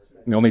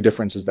 and the only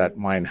difference is that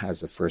mine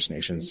has a First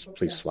Nations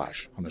police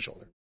flash on the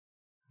shoulder.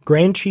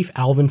 Grand Chief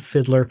Alvin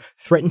Fiddler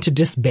threatened to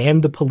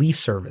disband the police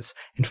service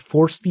and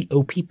force the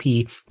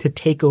OPP to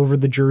take over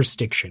the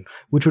jurisdiction,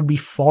 which would be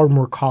far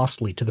more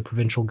costly to the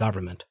provincial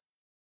government.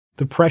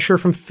 The pressure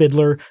from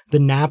Fiddler, the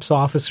NAPS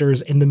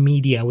officers, and the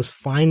media was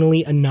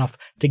finally enough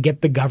to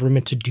get the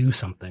government to do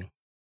something.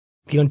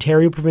 The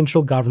Ontario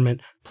provincial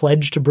government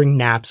pledged to bring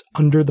NAPS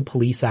under the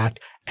Police Act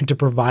and to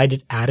provide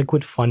it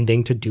adequate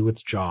funding to do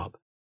its job.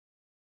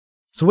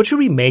 So what should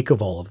we make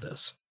of all of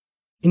this?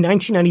 In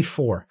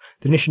 1994,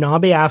 the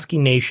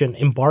Anishinaabe Nation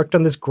embarked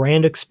on this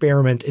grand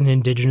experiment in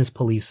Indigenous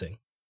policing.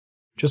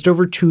 Just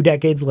over 2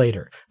 decades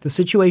later, the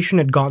situation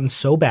had gotten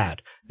so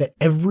bad that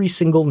every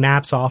single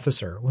NAPS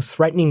officer was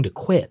threatening to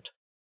quit.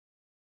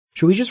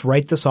 Should we just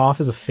write this off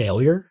as a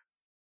failure?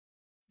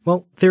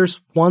 Well,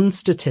 there's one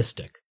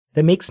statistic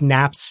that makes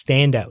NAPS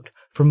stand out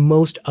from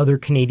most other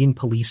Canadian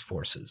police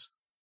forces.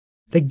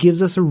 That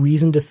gives us a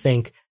reason to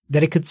think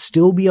that it could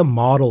still be a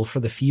model for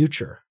the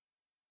future.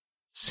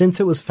 Since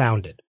it was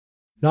founded,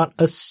 not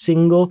a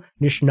single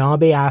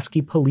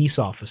Anishinaabe police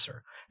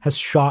officer has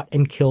shot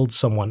and killed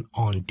someone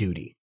on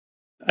duty.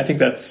 I think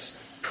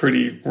that's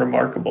pretty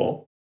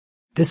remarkable.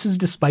 This is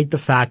despite the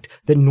fact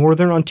that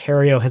Northern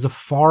Ontario has a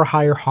far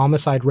higher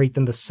homicide rate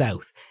than the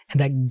South, and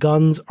that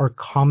guns are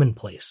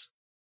commonplace.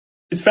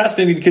 It's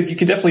fascinating because you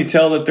can definitely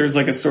tell that there's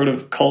like a sort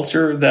of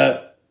culture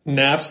that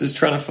NAPS is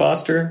trying to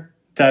foster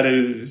that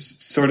is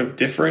sort of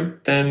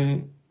different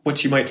than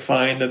what you might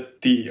find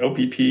at the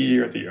OPP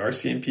or the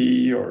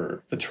RCMP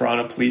or the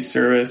Toronto Police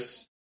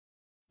Service.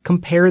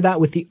 Compare that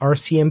with the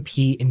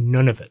RCMP in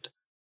Nunavut.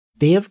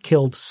 They have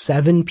killed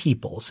 7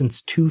 people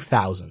since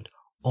 2000,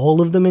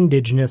 all of them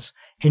Indigenous,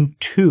 and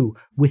 2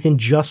 within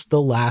just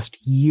the last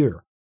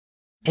year.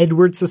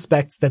 Edwards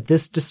suspects that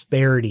this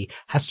disparity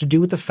has to do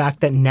with the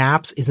fact that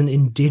NAPS is an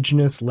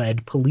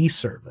Indigenous-led police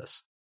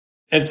service.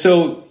 And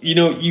so,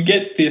 you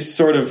get this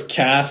sort of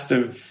cast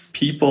of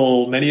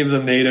people, many of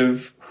them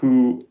Native,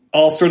 who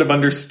all sort of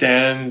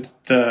understand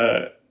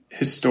the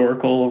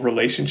historical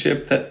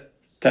relationship that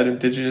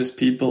Indigenous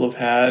people have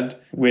had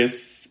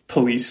with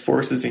police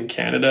forces in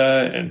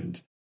Canada. And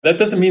that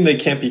doesn't mean they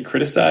can't be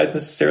criticized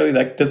necessarily.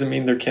 That doesn't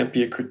mean there can't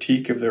be a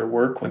critique of their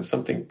work when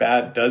something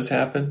bad does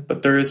happen.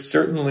 But there is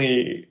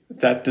certainly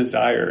that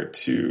desire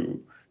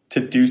to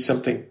do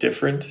something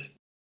different.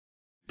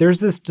 There's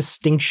this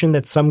distinction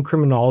that some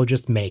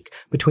criminologists make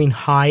between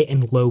high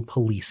and low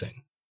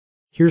policing.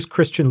 Here's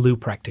Christian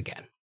Leuprecht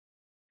again.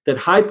 That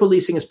high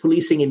policing is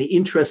policing in the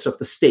interests of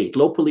the state.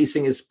 Low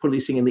policing is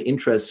policing in the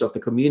interests of the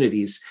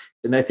communities.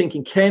 And I think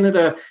in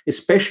Canada,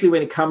 especially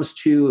when it comes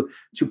to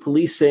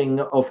policing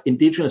of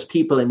Indigenous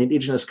people and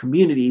Indigenous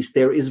communities,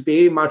 there is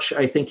very much,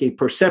 I think, a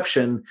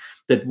perception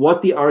that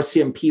what the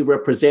RCMP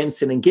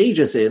represents and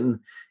engages in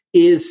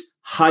is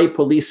high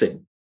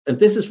policing. And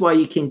this is why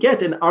you can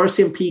get an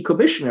RCMP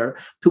commissioner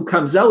who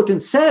comes out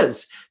and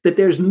says that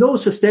there's no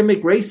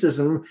systemic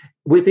racism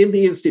within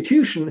the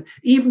institution,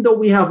 even though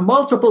we have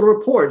multiple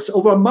reports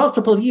over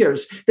multiple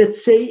years that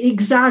say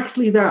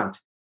exactly that.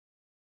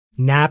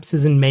 NAPS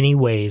is in many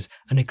ways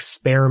an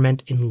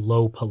experiment in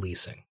low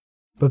policing.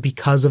 But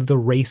because of the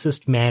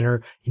racist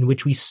manner in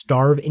which we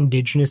starve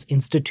Indigenous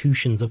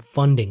institutions of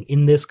funding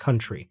in this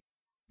country,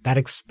 that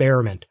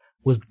experiment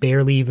was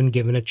barely even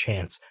given a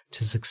chance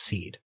to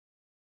succeed.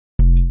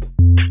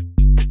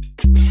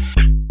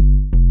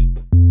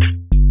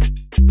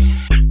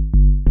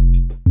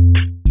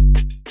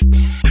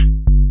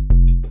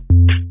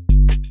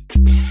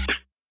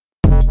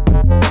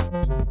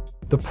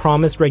 The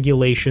promised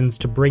regulations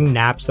to bring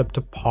NAPS up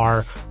to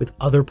par with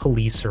other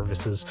police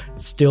services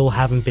still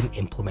haven't been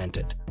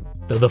implemented,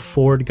 though the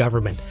Ford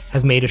government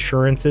has made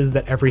assurances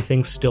that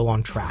everything's still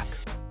on track.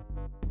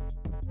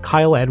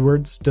 Kyle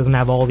Edwards doesn't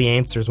have all the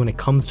answers when it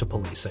comes to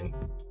policing,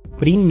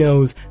 but he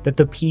knows that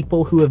the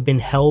people who have been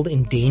held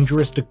in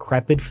dangerous,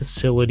 decrepit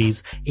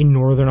facilities in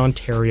Northern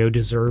Ontario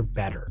deserve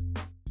better.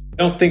 I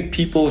don't think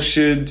people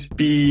should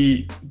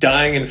be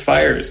dying in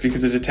fires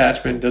because a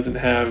detachment doesn't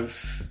have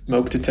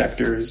smoke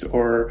detectors,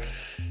 or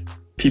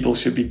people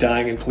should be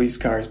dying in police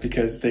cars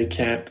because they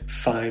can't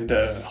find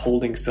a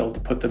holding cell to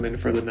put them in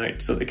for the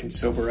night so they can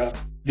sober up.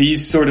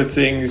 These sort of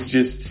things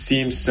just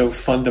seem so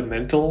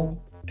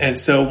fundamental. And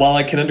so while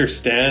I can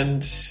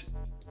understand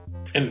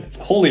and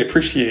wholly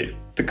appreciate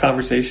the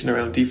conversation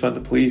around defund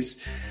the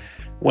police,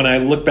 when I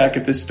look back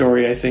at this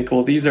story, I think,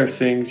 well, these are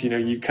things,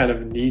 you kind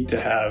of need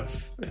to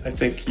have. I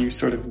think you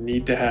sort of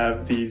need to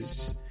have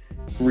these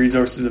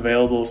resources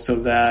available so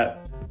that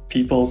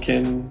people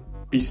can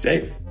be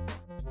safe.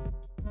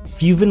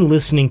 If you've been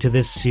listening to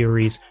this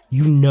series,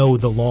 you know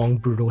the long,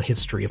 brutal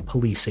history of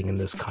policing in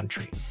this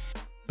country.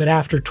 But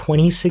after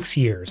 26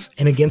 years,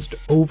 and against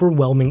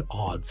overwhelming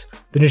odds,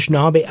 the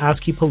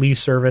Anishinaabe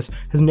Police Service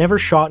has never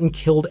shot and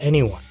killed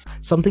anyone,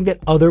 something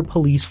that other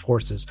police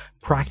forces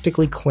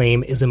practically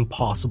claim is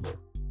impossible.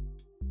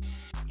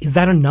 Is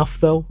that enough,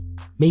 though?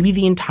 Maybe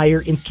the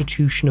entire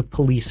institution of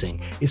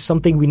policing is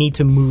something we need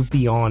to move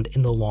beyond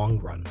in the long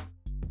run.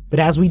 But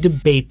as we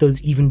debate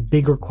those even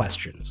bigger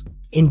questions,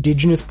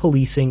 Indigenous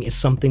policing is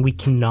something we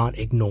cannot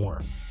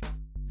ignore.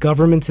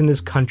 Governments in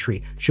this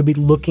country should be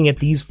looking at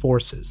these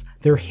forces,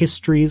 their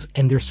histories,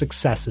 and their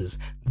successes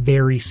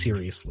very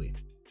seriously.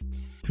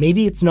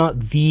 Maybe it's not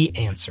the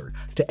answer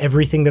to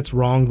everything that's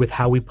wrong with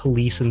how we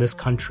police in this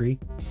country,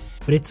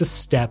 but it's a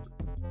step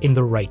in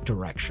the right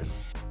direction.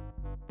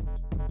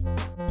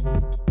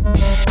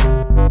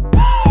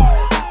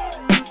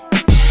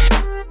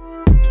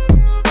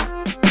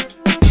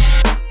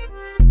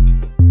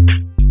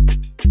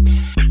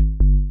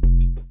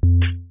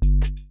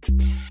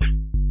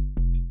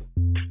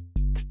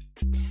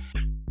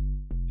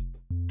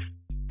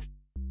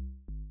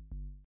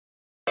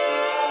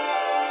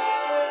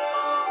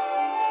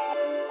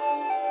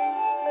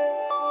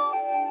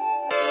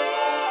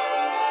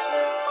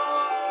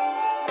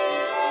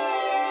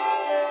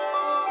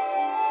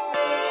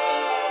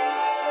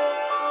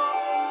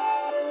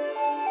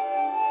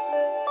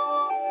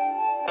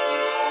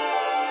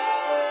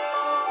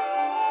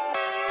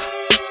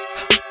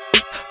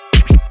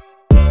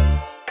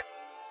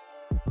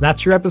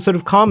 That's your episode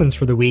of Commons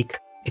for the week.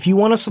 If you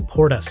want to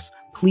support us,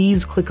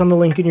 please click on the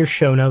link in your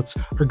show notes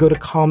or go to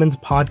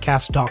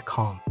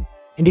commonspodcast.com.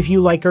 And if you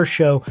like our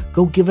show,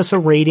 go give us a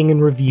rating and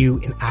review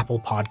in Apple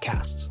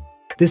Podcasts.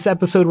 This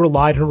episode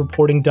relied on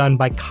reporting done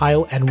by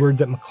Kyle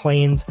Edwards at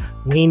Maclean's,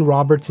 Wayne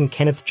Roberts and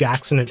Kenneth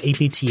Jackson at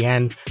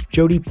APTN,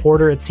 Jody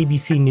Porter at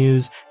CBC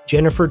News,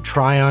 Jennifer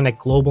Tryon at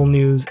Global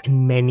News,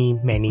 and many,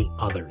 many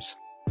others.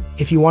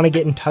 If you want to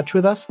get in touch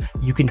with us,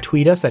 you can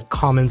tweet us at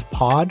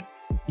CommonsPod.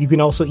 You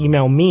can also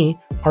email me,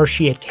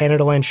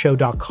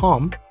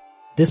 archie@CanadaLandShow.com.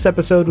 This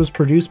episode was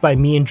produced by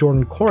me and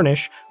Jordan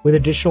Cornish, with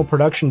additional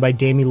production by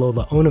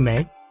Damilola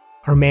Onome.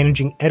 Our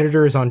managing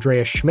editor is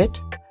Andrea Schmidt,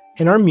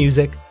 and our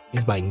music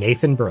is by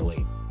Nathan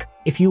Burley.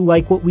 If you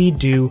like what we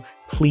do,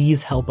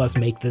 please help us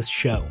make this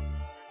show.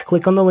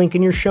 Click on the link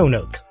in your show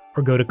notes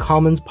or go to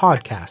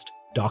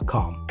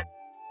commonspodcast.com.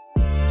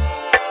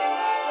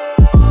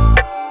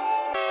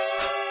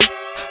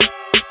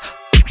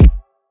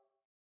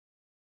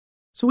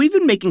 So we've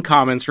been making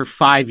Commons for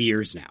 5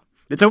 years now.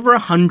 It's over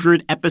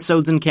 100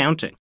 episodes and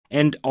counting.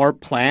 And our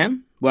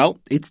plan? Well,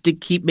 it's to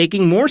keep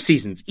making more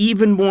seasons,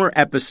 even more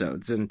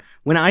episodes. And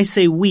when I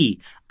say we,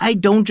 I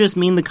don't just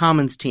mean the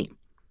Commons team.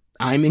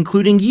 I'm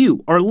including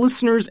you, our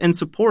listeners and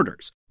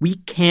supporters. We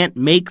can't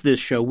make this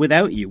show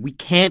without you. We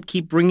can't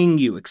keep bringing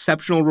you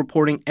exceptional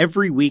reporting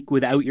every week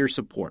without your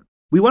support.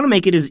 We want to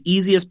make it as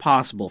easy as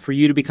possible for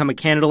you to become a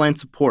Canadaland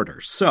supporter.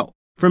 So,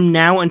 from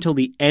now until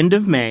the end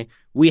of May,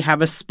 we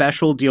have a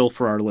special deal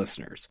for our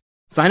listeners.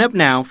 Sign up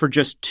now for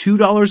just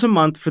 $2 a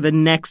month for the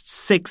next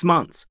 6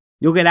 months.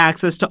 You'll get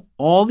access to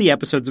all the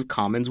episodes of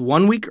Commons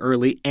 1 week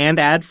early and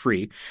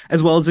ad-free,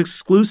 as well as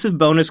exclusive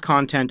bonus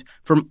content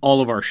from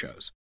all of our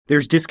shows.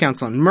 There's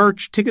discounts on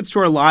merch, tickets to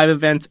our live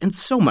events, and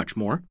so much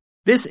more.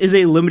 This is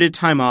a limited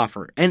time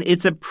offer, and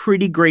it's a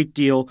pretty great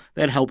deal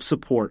that helps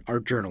support our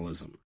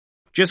journalism.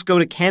 Just go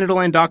to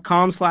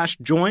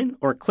CanadaLand.com/join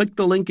or click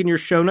the link in your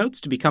show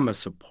notes to become a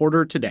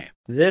supporter today.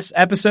 This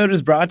episode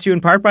is brought to you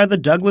in part by the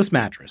Douglas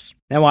Mattress.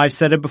 Now, I've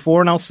said it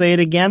before and I'll say it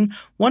again.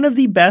 One of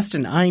the best,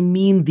 and I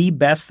mean the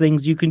best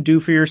things you can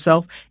do for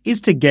yourself is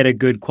to get a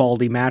good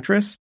quality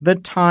mattress. The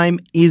time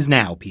is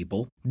now,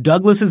 people.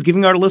 Douglas is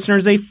giving our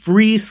listeners a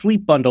free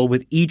sleep bundle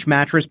with each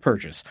mattress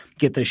purchase.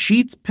 Get the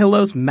sheets,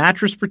 pillows,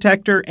 mattress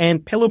protector,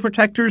 and pillow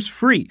protectors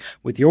free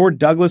with your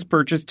Douglas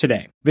purchase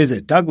today.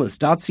 Visit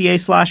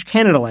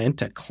douglas.ca/CanadaLand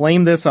to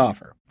claim this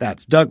offer.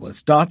 That's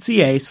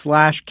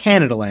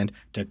douglas.ca/CanadaLand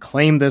to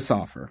claim this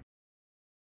offer.